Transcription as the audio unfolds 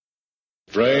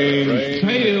Strange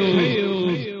Tales.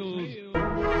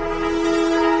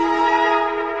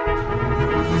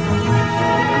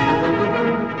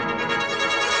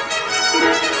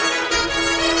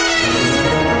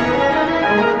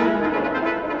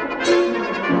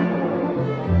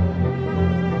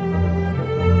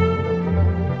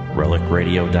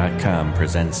 RelicRadio.com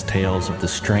presents tales of the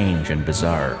strange and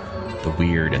bizarre, the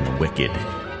weird and the wicked.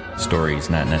 Stories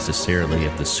not necessarily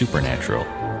of the supernatural,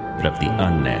 but of the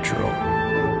unnatural.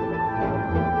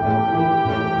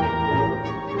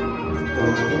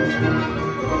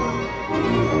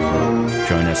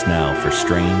 Join us now for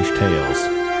Strange Tales,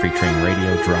 featuring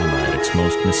radio drama at its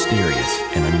most mysterious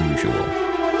and unusual.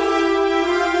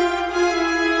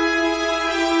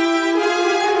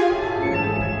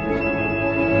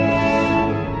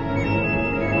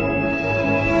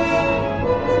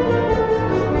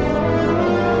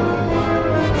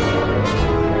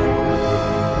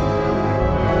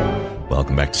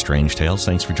 Welcome back to Strange Tales.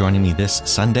 Thanks for joining me this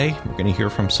Sunday. We're going to hear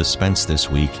from Suspense this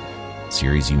week.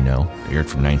 Series you know, aired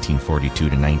from 1942 to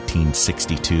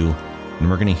 1962. And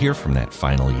we're going to hear from that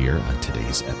final year on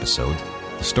today's episode.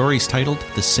 The story's titled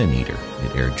The Sin Eater.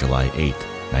 It aired July 8th,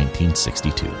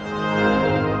 1962.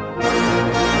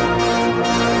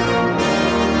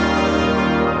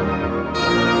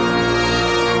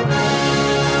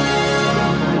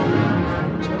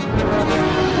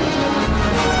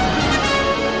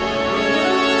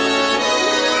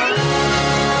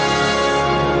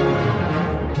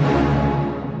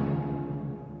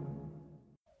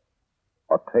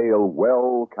 Tale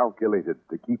well calculated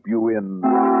to keep you in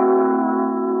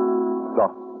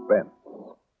suspense.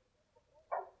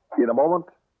 In a moment,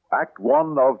 Act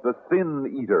One of The Sin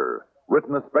Eater,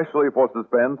 written especially for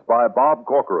Suspense by Bob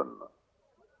Corcoran.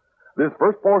 This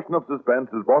first portion of Suspense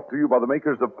is brought to you by the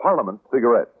makers of Parliament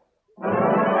cigarettes.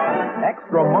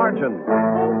 Extra margin.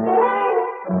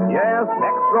 Yes,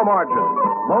 extra margin.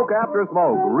 Smoke after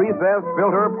smoke. Recessed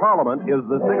Filter Parliament is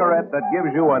the cigarette that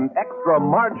gives you an extra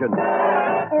margin.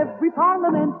 Every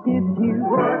Parliament gives you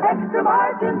extra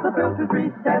margin. The filter's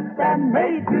recessed and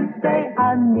made to stay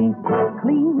a neat,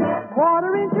 clean,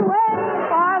 quarter-inch away.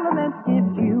 Parliament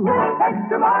gives you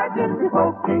extra margin. You're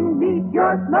smoking neat,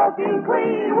 you're smoking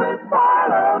clean with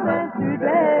Parliament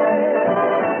today.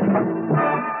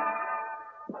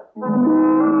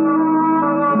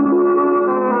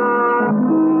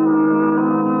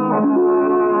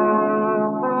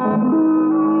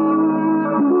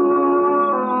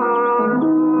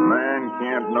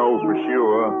 Know for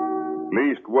sure,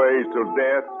 leastways till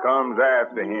death comes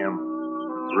after him.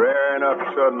 Rearing up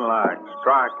sudden like,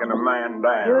 striking a man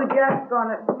down. You just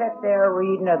gonna sit there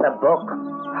reading of the book?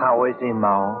 How is he,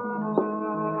 Ma?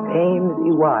 Same as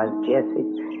he was, Jesse.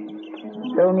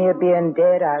 So near being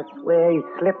dead, I swear he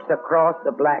slips across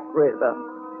the Black River.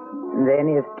 And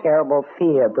then his terrible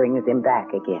fear brings him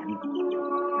back again.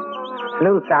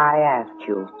 Sleuth, I asked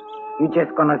you. You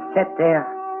just gonna sit there?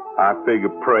 I figure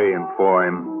praying for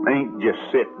him ain't just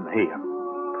sitting here.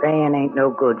 Praying ain't no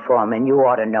good for him, and you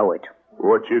ought to know it.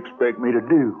 What you expect me to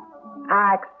do?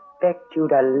 I expect you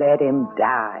to let him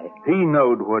die. He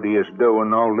knowed what he is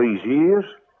doing all these years.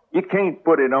 You can't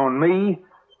put it on me.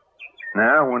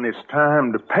 Now, when it's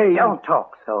time to pay... Don't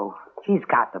talk so. He's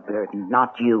got the burden,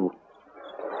 not you.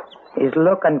 He's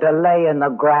looking to lay in the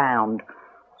ground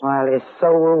while his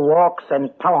soul walks in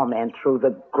torment through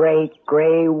the great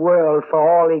gray world for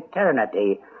all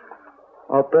eternity,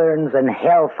 or burns in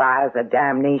hellfires of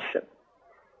damnation.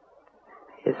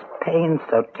 His pain's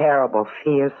so terrible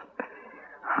fierce.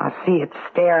 I see it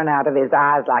staring out of his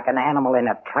eyes like an animal in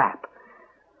a trap.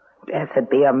 Death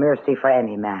would be a mercy for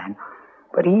any man,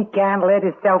 but he can't let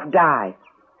himself die.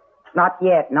 Not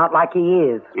yet, not like he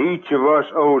is. Each of us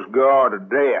owes God a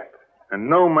debt. And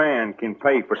no man can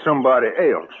pay for somebody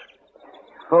else.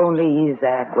 If only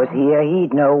Isaac was here,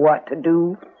 he'd know what to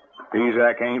do.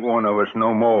 Isaac ain't one of us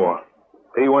no more.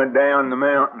 He went down the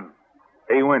mountain.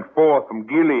 He went forth from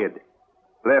Gilead.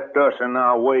 Left us in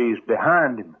our ways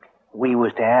behind him. We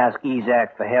was to ask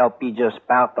Isaac for help. He just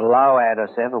spout the law at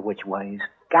us every which ways.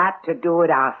 Got to do it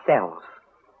ourselves.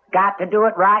 Got to do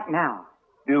it right now.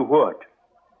 Do what?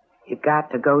 You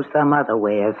got to go some other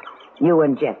ways. You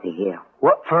and Jesse here.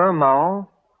 What for, Ma?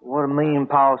 What are me and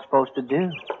Pa supposed to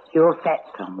do? You'll fetch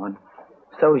someone,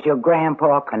 so's your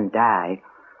grandpa can die.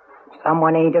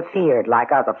 Someone ain't afeard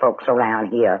like other folks around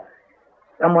here.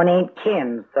 Someone ain't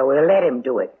kin, so we'll let him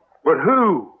do it. But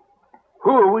who?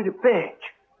 Who are we to fetch?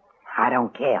 I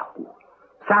don't care.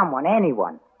 Someone,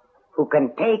 anyone, who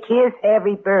can take his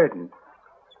heavy burden.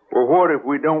 Well, what if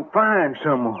we don't find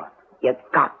someone? You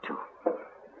got to.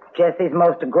 Jesse's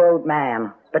most a growed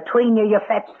man. Between you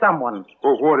fetch someone.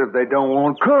 Well, what if they don't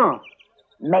want to come?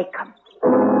 Make 'em.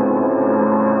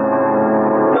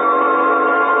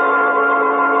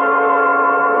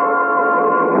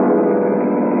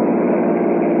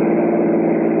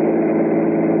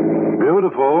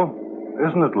 Beautiful,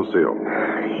 isn't it, Lucille?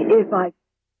 If I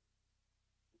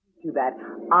to that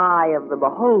eye of the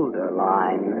beholder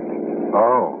line.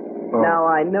 Oh. Now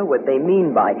I know what they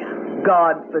mean by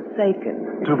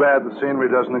God-forsaken. Too bad the scenery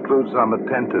doesn't include some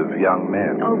attentive young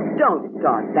men. Oh, don't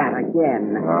start that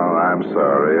again. Oh, I'm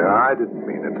sorry. I didn't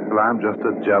mean it. Well, I'm just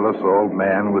a jealous old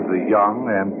man with a young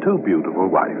and too beautiful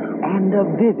wife. And a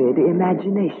vivid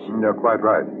imagination. You're quite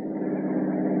right.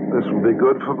 This will be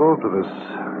good for both of us.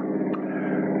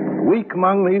 Weak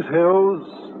among these hills,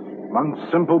 among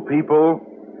simple people,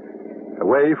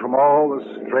 away from all the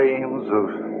strains of...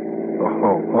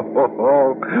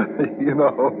 You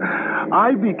know,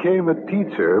 I became a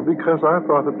teacher because I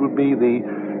thought it would be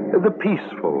the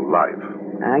peaceful life.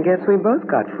 I guess we both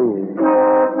got fooled.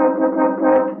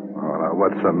 Oh, now,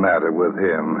 what's the matter with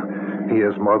him? He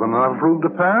has more than enough room to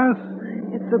pass.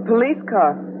 It's a police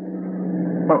car.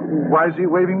 Well, why is he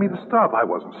waving me to stop? I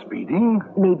wasn't speeding.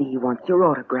 Maybe he wants your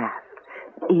autograph.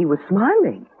 He was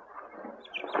smiling.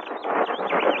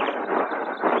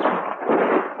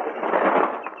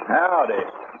 Howdy.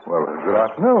 Well, good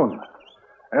afternoon.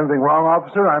 Anything wrong,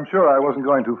 officer? I'm sure I wasn't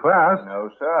going too fast. No,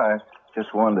 sir. I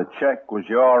just wanted to check was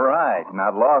you all right,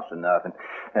 not lost or nothing.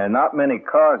 And not many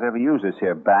cars ever use this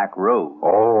here back road.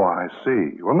 Oh, I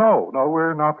see. Well, no,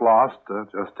 we're not lost.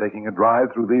 Just taking a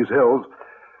drive through these hills.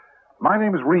 My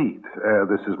name is Reed.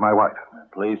 This is my wife.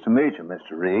 Pleased to meet you,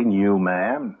 Mr. Reed. And you,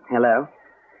 ma'am. Hello.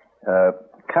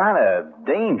 Kind of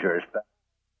dangerous, but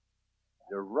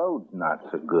the road's not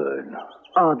so good.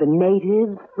 Are the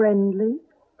natives friendly?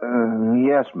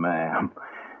 Yes, ma'am.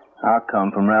 I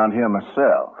come from around here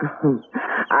myself.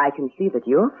 I can see that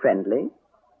you're friendly.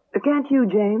 Can't you,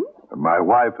 James? My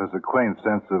wife has a quaint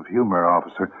sense of humor,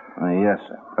 officer. Yes,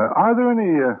 sir. Are there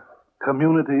any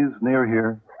communities near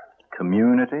here?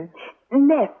 Community?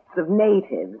 Nests of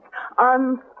natives,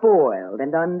 unspoiled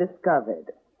and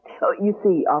undiscovered. Oh, you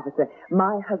see, officer,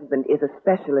 my husband is a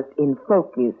specialist in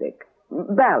folk music.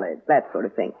 Ballads, that sort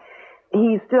of thing.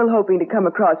 He's still hoping to come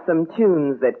across some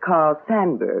tunes that Carl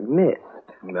Sandburg missed.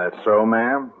 That's so,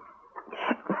 ma'am?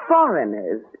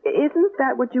 Foreigners, isn't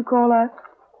that what you call us?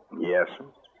 Yes, sir.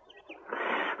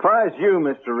 If I was you,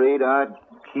 Mr. Reed, I'd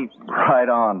keep right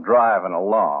on driving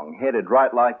along. Headed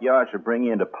right like you are should bring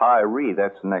you into Pyre.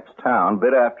 That's the next town,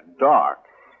 bit after dark.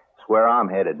 It's where I'm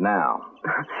headed now.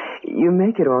 You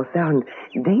make it all sound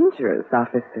dangerous,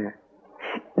 officer.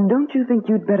 Don't you think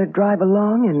you'd better drive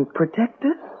along and protect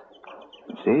us?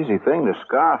 It's an easy thing to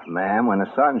scoff, ma'am, when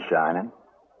the sun's shining.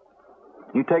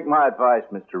 You take my advice,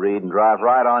 Mr. Reed, and drive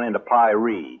right on into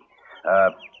Pyre.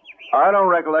 I don't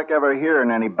recollect ever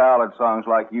hearing any ballad songs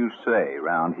like you say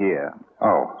around here.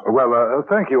 Oh, well,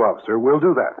 thank you, officer. We'll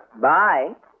do that.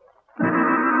 Bye.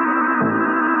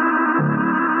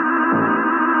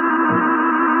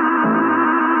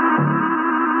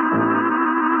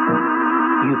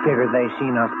 You figure they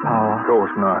seen us, Paul? Of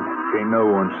course not. Can't no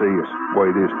one see us the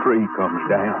way this tree comes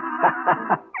down.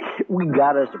 We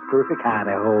got us a perfect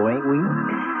hideout, ain't we?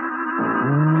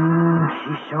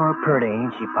 She's sure pretty,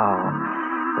 ain't she, Paul?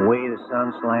 The way the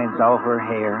sun slants off her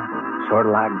hair, sort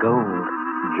of like gold.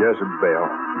 Jezebel.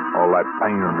 All that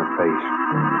pain on her face.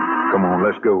 Come on,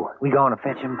 let's go. We gonna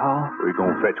fetch him, Paul? We're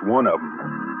gonna fetch one of them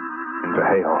into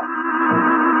hell.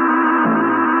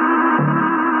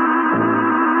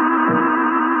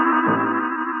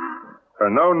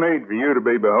 No need for you to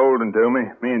be beholden to me.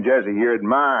 Me and Jesse here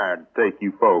admired to take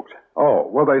you folks. Oh,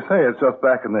 well, they say it's just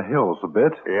back in the hills a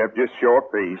bit. Yep, just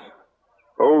short piece.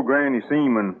 Old Granny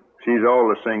Seaman, she's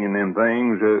always singing them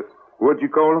things. What'd you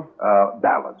call them?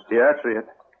 Ballads. Yeah, that's it.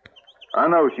 I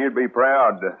know she'd be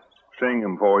proud to sing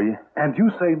them for you. And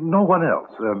you say no one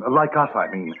else, like us, I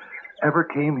mean, ever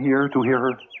came here to hear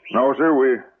her? No, sir,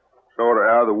 we're sort of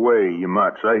out of the way, you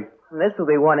might say. This will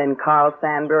be one in Carl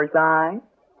Sandburg's eye.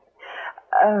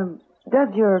 Does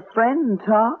your friend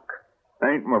talk?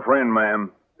 Ain't my friend,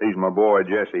 ma'am. He's my boy,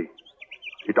 Jesse.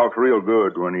 He talks real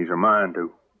good when he's a mind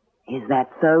to. Is that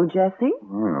so, Jesse?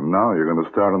 Well, now you're going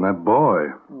to start on that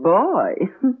boy. Boy?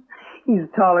 He's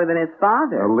taller than his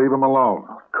father. Now leave him alone.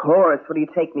 Of course. What do you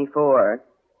take me for?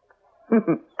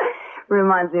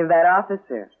 Reminds me of that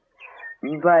officer.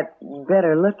 But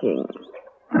better looking.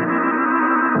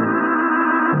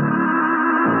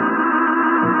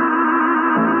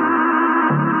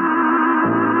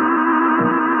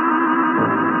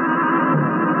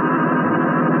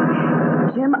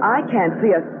 Jim, I I can't see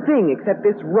a thing except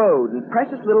this road and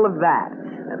precious little of that.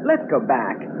 Let's go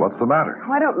back. What's the matter?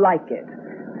 Oh, I don't like it.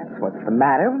 That's what's the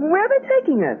matter. Where are they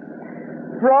taking us?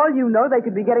 For all you know, they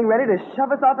could be getting ready to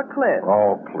shove us off a cliff.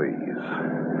 Oh, please.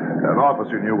 That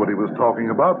officer knew what he was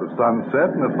talking about. The sun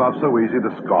set, and it's not so easy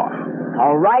to scoff.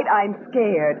 All right, I'm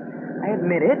scared. I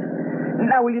admit it.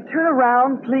 Now, will you turn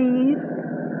around, please?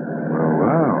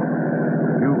 Well,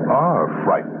 you are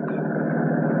frightened.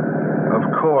 Of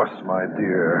course, my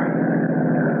dear.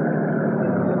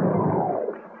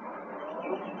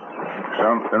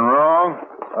 Something wrong?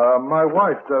 My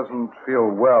wife doesn't feel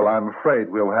well. I'm afraid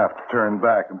we'll have to turn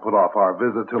back and put off our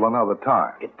visit till another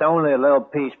time. It's only a little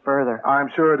piece further. I'm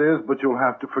sure it is, but you'll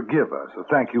have to forgive us. So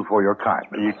thank you for your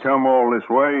kindness. You come all this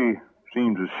way.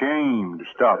 Seems a shame to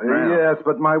stop now. Yes,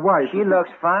 but my wife... She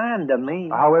looks fine to me.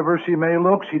 However she may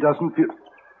look, she doesn't feel...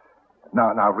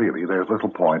 Now, really, there's little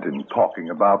point in talking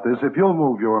about this. If you'll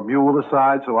move your mule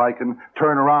aside so I can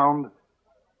turn around...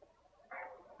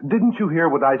 Didn't you hear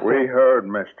what I said? We heard,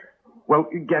 mister. Well,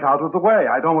 get out of the way.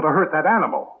 I don't want to hurt that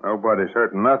animal. Nobody's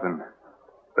hurting nothing.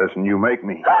 Listen, you make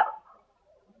me.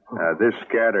 Now, this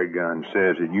scattergun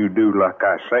says that you do like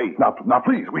I say. Now,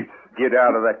 please, we... Get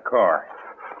out of that car.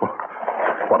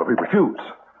 What if we refuse?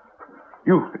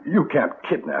 You can't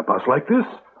kidnap us like this.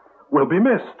 We'll be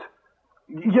missed.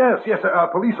 Yes, a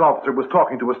police officer was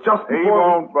talking to us just before... He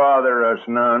won't bother us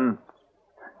none.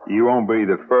 You won't be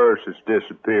the first that's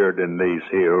disappeared in these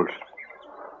hills.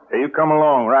 Hey, you come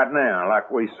along right now, like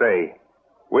we say.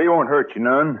 We won't hurt you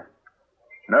none.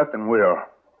 Nothing will.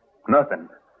 Nothing.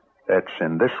 That's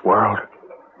in this world.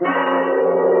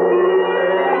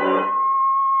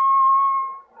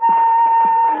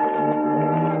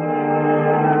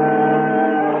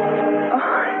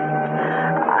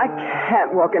 I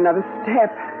can't walk another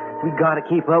step. We gotta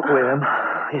keep up with him.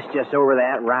 It's just over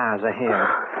that rise ahead.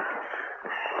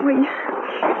 Well,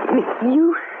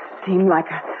 you seem like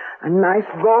a nice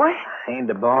boy.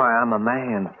 Ain't a boy, I'm a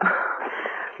man.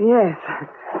 Yes,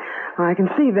 I can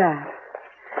see that.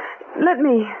 Let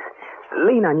me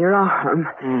lean on your arm.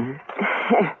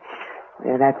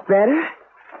 There, that's better.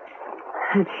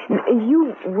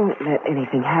 You won't let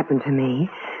anything happen to me.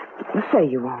 Say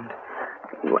you won't.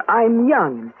 I'm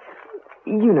young.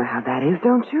 You know how that is,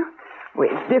 don't you? Well,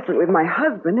 it's different with my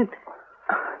husband. And...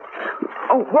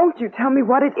 Oh, won't you tell me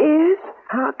what it is?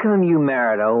 How come you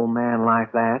married an old man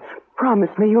like that?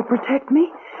 Promise me you'll protect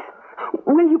me.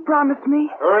 Will you promise me?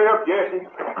 Hurry up, Jesse.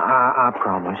 I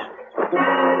promise.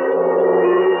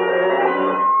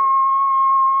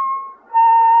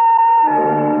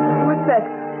 What's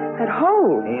that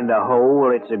hole? Ain't a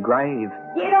hole, it's a grave.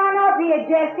 Get on up here,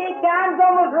 Jesse. Time's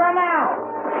almost run out.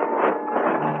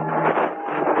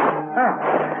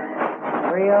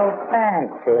 Real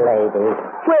fancy, lady.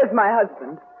 Where's my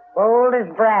husband? Bold as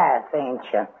brass, ain't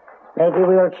you? Maybe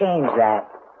we'll change that.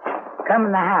 Come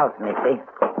in the house, Missy.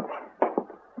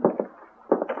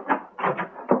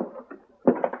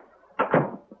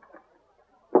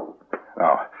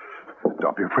 Now,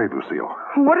 don't be afraid, Lucille.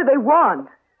 What do they want?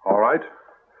 All right.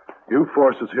 You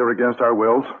forced us here against our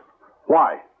wills.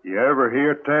 Why? You ever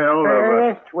hear tell of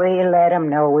a... First, we let him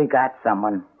know we got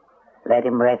someone. Let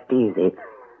him rest easy.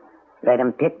 Let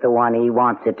him pick the one he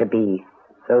wants it to be,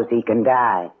 so's he can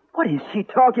die. What is she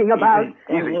talking about?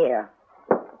 In here.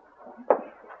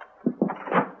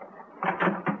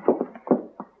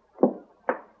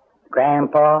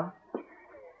 Grandpa?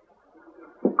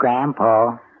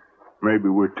 Maybe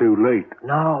we're too late.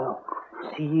 No.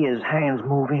 See his hands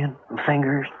moving, and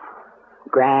fingers.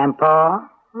 Grandpa?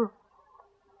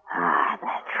 Ah,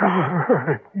 that's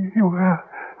right.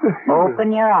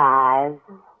 Open your eyes.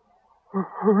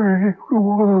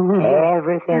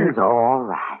 Everything's all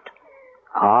right.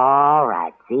 All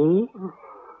right, see?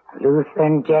 Luther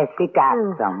and Jesse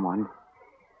got someone.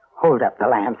 Hold up the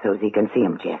lamp so he can see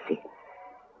him, Jesse.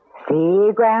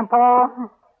 See, Grandpa?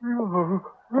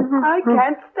 I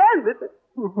can't stand this.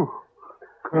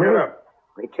 Get up.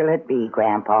 Which'll it be,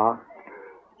 Grandpa?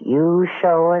 You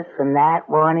show us, and that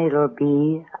one it'll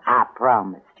be, I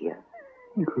promised you.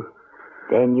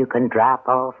 Then you can drop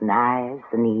off nice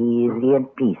and easy and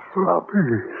peaceful.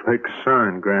 Take a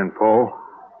sign, Grandpa.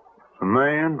 The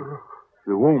man,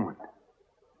 the woman.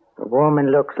 The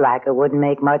woman looks like it wouldn't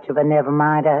make much of a never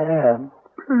mind to her.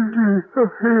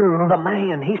 The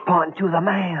man. He's pointing to the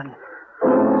man.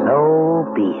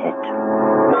 So be it.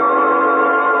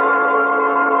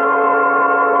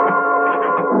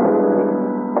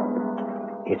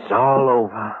 It's all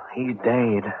over. He's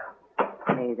dead.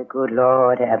 May the good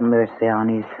Lord have mercy on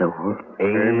his soul.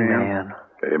 Amen.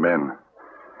 Amen.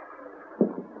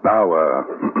 Now,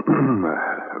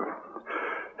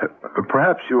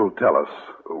 Perhaps you'll tell us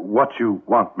what you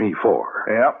want me for.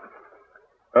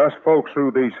 Yep. Us folks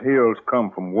through these hills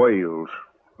come from Wales.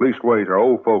 Leastways, our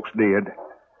old folks did.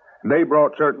 And they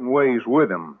brought certain ways with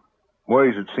them,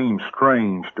 ways that seem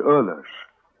strange to others.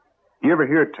 You ever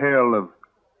hear tell of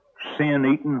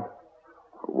sin-eating?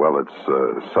 Well,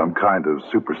 it's some kind of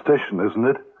superstition, isn't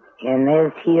it? In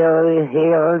this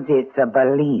hills, it's a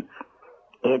belief.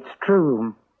 It's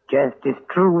true, just as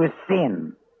true as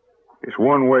sin. It's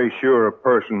one way sure a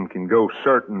person can go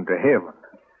certain to heaven.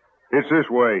 It's this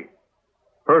way.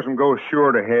 A person goes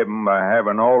sure to heaven by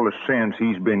having all the sins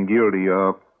he's been guilty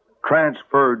of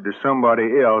transferred to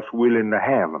somebody else willing to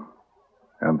have them.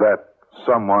 And that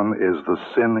someone is the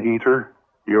sin eater?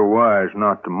 You're wise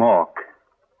not to mock.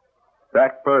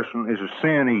 That person is a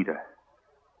sin eater.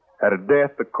 At a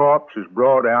death, the corpse is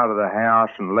brought out of the house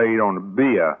and laid on a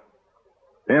bier.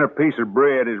 Then a piece of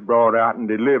bread is brought out and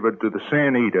delivered to the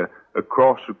sin eater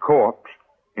across the corpse,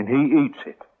 and he eats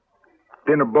it.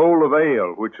 Then a bowl of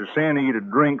ale, which the sin eater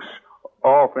drinks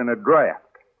off in a draught.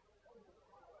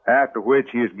 After which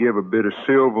he is given a bit of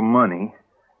silver money.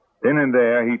 Then and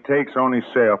there he takes on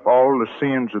himself all the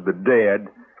sins of the dead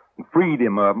and freed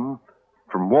him of them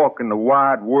from walking the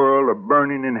wide world of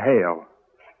burning in hell.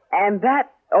 And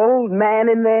that old man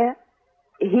in there,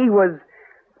 he was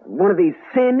one of these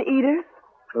sin eaters?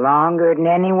 Longer than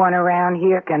anyone around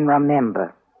here can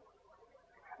remember.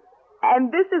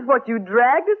 And this is what you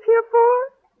dragged us here for?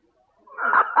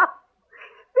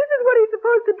 This is what he's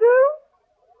supposed to do?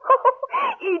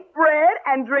 Eat bread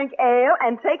and drink ale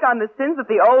and take on the sins that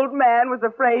the old man was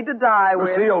afraid to die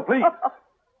with. Lucille, please.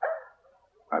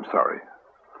 I'm sorry.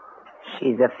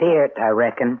 She's afeard, I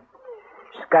reckon.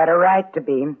 She's got a right to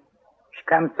be. She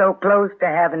come so close to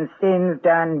having sins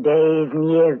done days and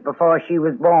years before she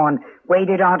was born,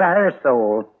 waited onto her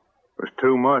soul. It was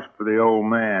too much for the old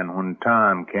man when the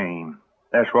time came.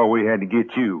 That's why we had to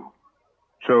get you.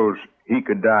 So's he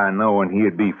could die knowing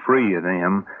he'd be free of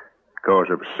them because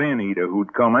of a sin eater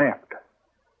who'd come after.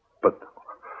 But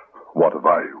what if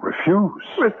I refuse?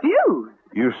 Refuse?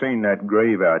 You've seen that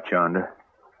grave out yonder.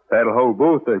 That'll hold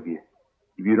both of you.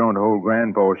 If you don't hold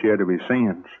Grandpa's yet of his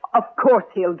sins. Of course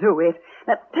he'll do it.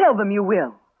 Now, tell them you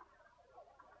will.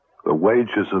 The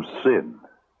wages of sin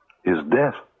is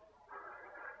death.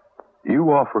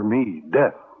 You offer me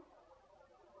death.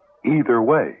 Either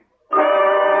way.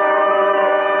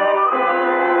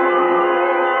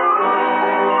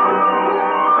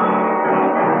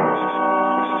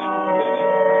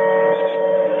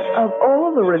 Of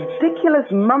all the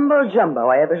ridiculous mumbo-jumbo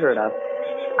I ever heard of.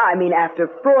 I mean, after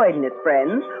Freud and his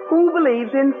friends, who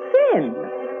believes in sin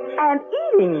and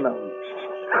eating them?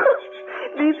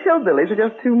 These hillbillies are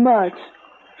just too much.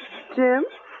 Jim?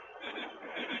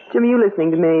 Jim, are you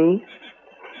listening to me?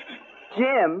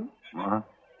 Jim? Huh?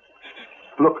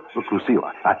 Look, Lucille,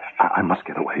 I must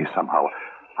get away somehow.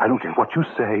 I don't care what you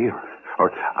say,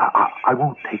 or I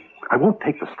won't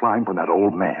take the slime from that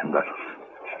old man,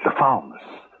 the foulness,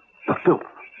 the filth.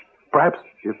 Perhaps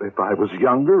if I was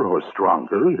younger or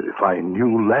stronger, if I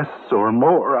knew less or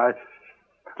more,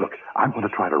 Look, I'm going to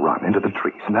try to run into the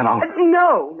trees, and then I'll...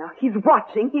 No, he's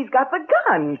watching. He's got the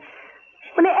gun.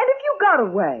 And if you got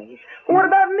away, what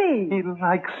about me? He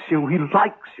likes you.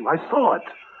 I saw it.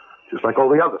 Just like all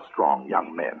the other strong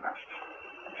young men.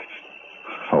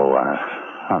 Oh,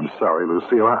 I'm sorry,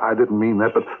 Lucille. I didn't mean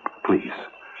that, but please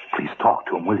talk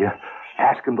to him, will you?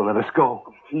 Ask him to let us go.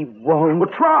 He won't. Well,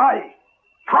 try.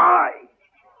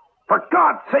 For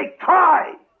God's sake,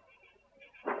 try.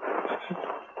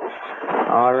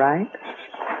 All right.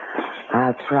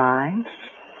 I'll try.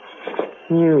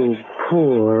 You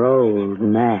poor old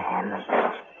man.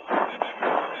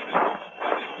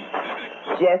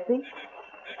 Jesse?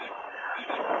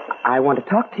 I want to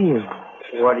talk to you.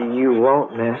 What do you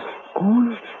want, miss?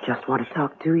 Oh, just want to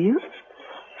talk to you.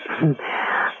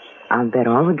 I'll bet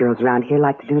all the girls around here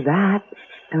like to do that.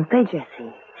 Don't they,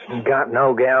 Jesse? You got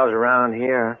no gals around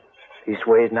here.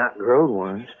 Leastways, not growed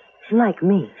ones. Like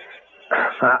me.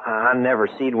 I never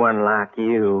seen one like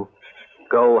you.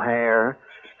 Gold hair,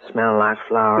 smell like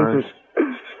flowers.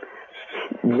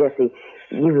 Jesse,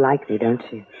 you like me, don't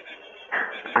you?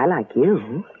 I like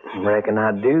you. Reckon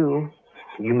I do.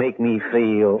 You make me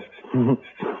feel...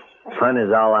 Fun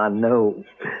is all I know.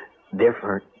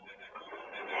 Different.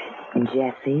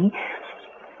 Jesse,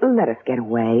 let us get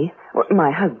away.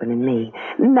 My husband and me.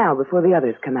 Now before the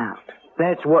others come out.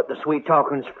 That's what the sweet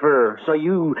talking's for. So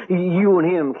you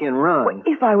and him can run. Well,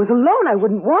 if I was alone, I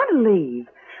wouldn't want to leave.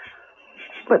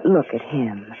 But look at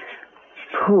him.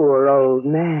 Poor old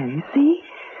man. You see?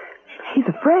 He's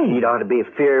afraid. He'd ought to be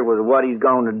afeard with what he's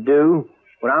going to do.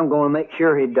 but I'm going to make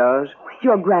sure he does.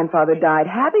 Your grandfather died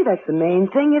happy. That's the main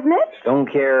thing, isn't it? Don't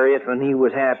care if and he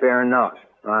was happy or not.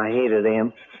 I hated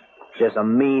him. Just a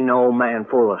mean old man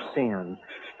full of sin.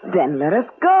 Then let us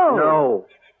go. No.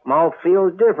 Ma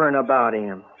feels different about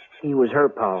him. He was her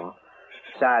pa.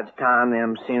 Besides, time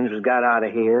them sins was got out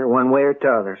of here, one way or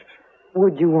t'other.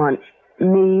 Would you want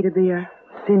me to be a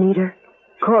sin eater?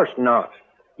 Of course not.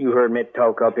 You heard me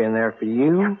talk up in there for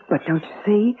you. But don't you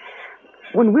see?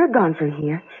 When we're gone from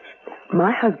here,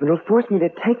 my husband will force me to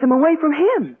take them away from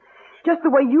him. Just the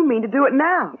way you mean to do it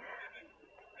now.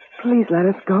 Please let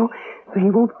us go so he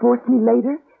won't force me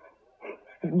later.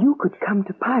 You could come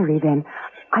to Pyrie then.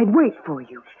 I'd wait for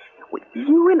you.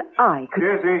 You and I could...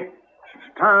 Jesse,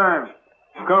 it's time.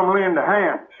 Come lend a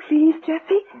hand. Please,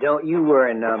 Jesse? Don't you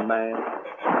worry none, man.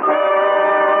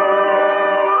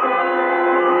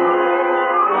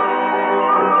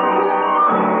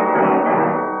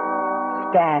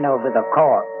 Stand over the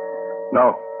corpse.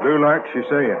 No, do like she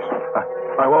says.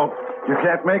 I won't. You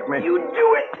can't make me. You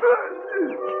do it.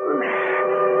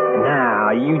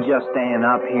 Now, you just stand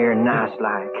up here nice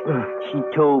like. She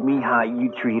told me how you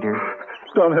treat her.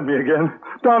 Don't hit me again.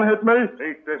 Don't hit me.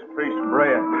 Eat this piece of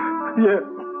bread. Yeah.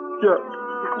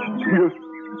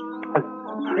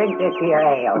 Drink this here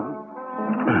ale.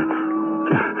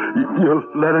 You'll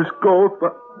let us go,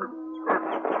 but...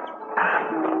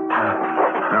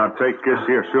 Now take this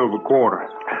here silver quarter.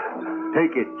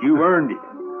 Take it. You earned it.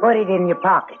 Put it in your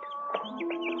pocket.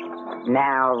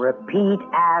 Now repeat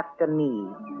after me.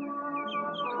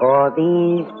 For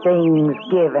these things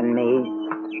given me.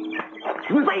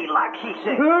 Say like she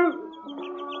said.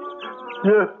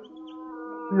 Yes.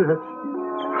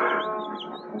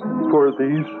 For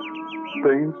these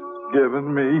things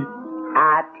given me,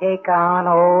 I take on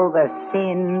all the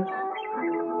sins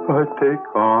I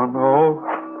take on all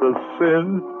the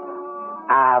sins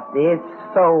of this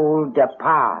soul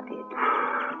departed.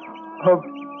 of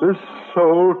this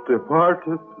soul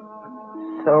departed.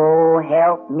 So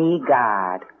help me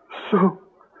God.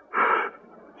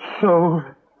 So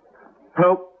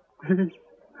help me,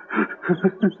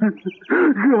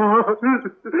 God.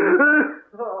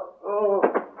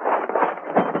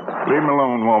 Leave him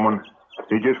alone, woman.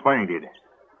 He just fainted.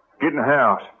 Get in the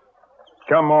house.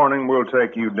 Come morning, we'll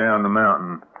take you down the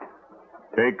mountain.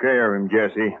 Take care of him,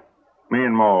 Jesse. Me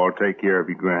and Ma will take care of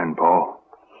your grandpa.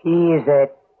 He is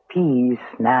at peace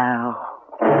now.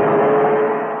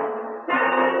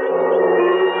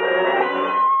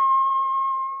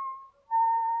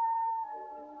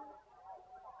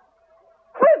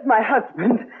 Where's my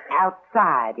husband?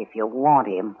 Outside if you want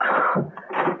him.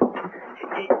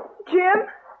 Jim?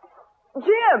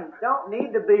 Don't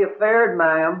need to be afraid,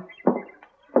 ma'am.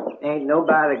 Ain't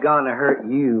nobody gonna hurt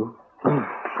you.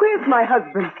 Where's my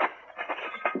husband?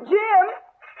 Jim!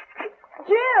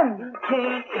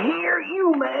 Can't hear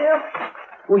you, ma'am.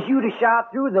 Was you to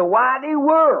shot through the widey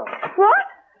world? What?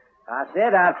 I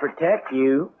said I'd protect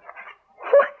you.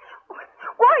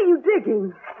 Why are you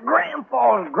digging?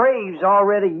 Grandpa's grave's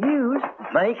already used,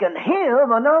 making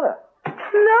him another.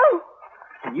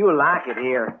 No. You'll like it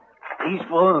here.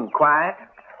 Peaceful and quiet.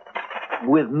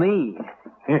 With me.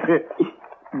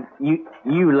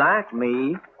 You like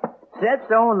me. Said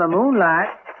so in the moonlight.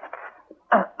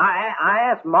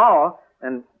 I asked Ma,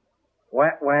 and,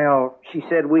 well, she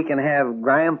said we can have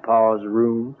Grandpa's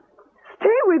room.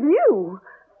 Stay with you.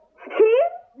 Here?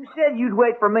 You said you'd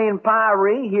wait for me in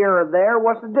Pyrie, here or there.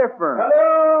 What's the difference?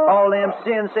 Hello? All them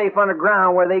sins safe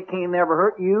underground where they can't never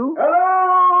hurt you.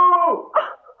 Hello!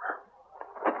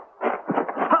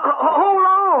 Hold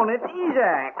on, it's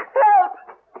Isaac.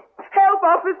 Help,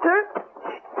 officer.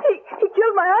 He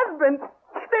killed my husband.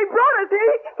 They brought us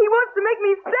here. He wants to make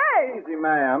me stay. Easy,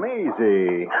 ma'am,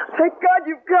 easy. Thank God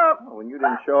you've come. When you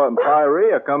didn't show up in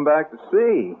Pyrie, I come back to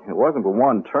see. It wasn't but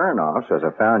one turnoff, so as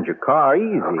I found your car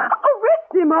easy.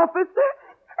 Arrest him, officer.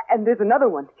 And there's another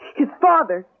one. His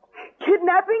father.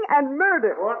 Kidnapping and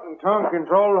murder. What in tongue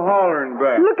control hollering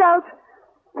back? Look out.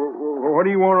 What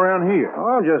do you want around here?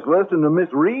 Oh, I'm just listening to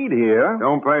Miss Reed here.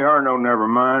 Don't pay her no never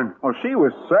mind. Oh, she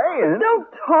was saying... Don't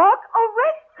talk.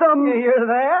 Arrest them. You hear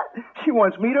that? She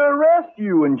wants me to arrest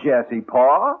you and Jessie,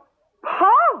 Pa.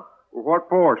 Pa? What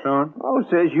for, son? Oh,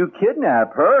 says you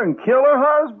kidnap her and kill her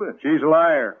husband. She's a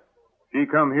liar. She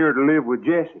come here to live with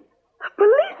Jesse. The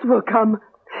police will come.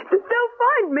 They'll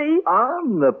find me.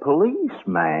 I'm the police,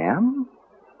 ma'am.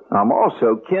 I'm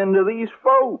also kin to these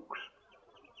folks.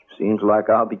 Seems like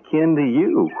I'll be kin to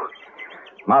you.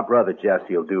 My brother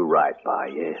Jesse will do right by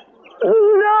you.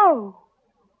 No.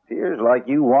 Appears like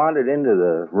you wandered into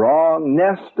the wrong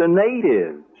nest of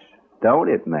natives, don't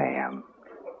it, ma'am?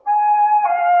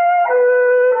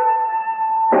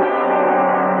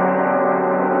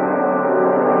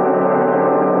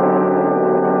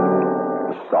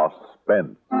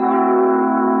 Suspense.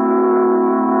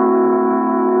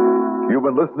 You've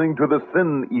been listening to The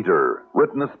Sin Eater,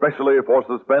 written especially for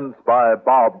Suspense by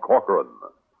Bob Corcoran.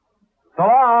 So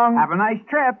long. Have a nice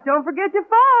trip. Don't forget your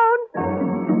phone.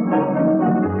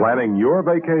 Planning your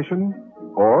vacation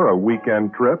or a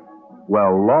weekend trip?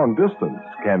 Well, long distance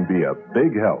can be a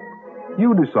big help.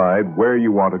 You decide where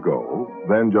you want to go,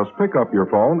 then just pick up your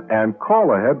phone and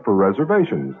call ahead for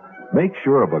reservations. Make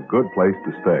sure of a good place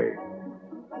to stay.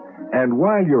 And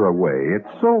while you're away,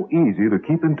 it's so easy to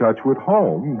keep in touch with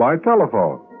home by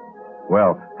telephone.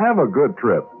 Well, have a good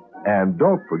trip, and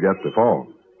don't forget the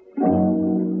phone.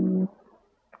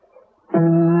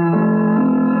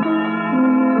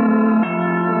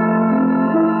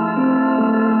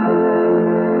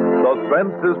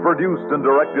 Suspense is produced and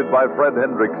directed by Fred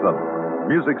Hendrickson.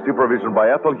 Music supervision by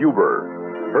Ethel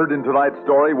Huber. Heard in tonight's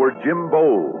story were Jim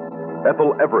Bowles,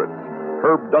 Ethel Everett,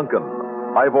 Herb Duncan,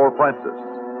 Ivor Francis,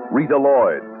 Rita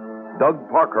Lloyd, Doug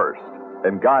Parkhurst,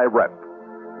 and Guy Rep.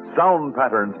 Sound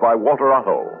patterns by Walter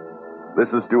Otto. This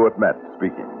is Stuart Metz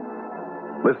speaking.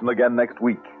 Listen again next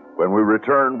week when we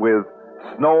return with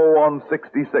Snow on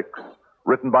 66,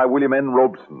 written by William N.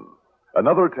 Robeson.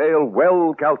 Another tale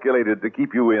well calculated to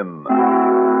keep you in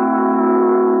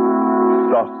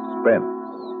suspense.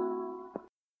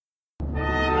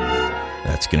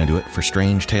 That's going to do it for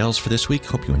Strange Tales for this week.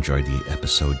 Hope you enjoyed the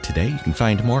episode today. You can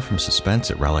find more from Suspense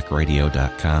at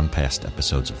relicradio.com, past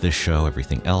episodes of this show,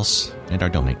 everything else, and our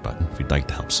donate button if you'd like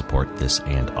to help support this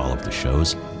and all of the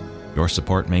shows. Your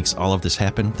support makes all of this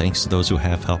happen. Thanks to those who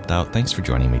have helped out. Thanks for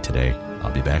joining me today.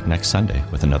 I'll be back next Sunday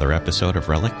with another episode of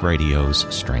Relic Radio's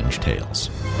Strange Tales.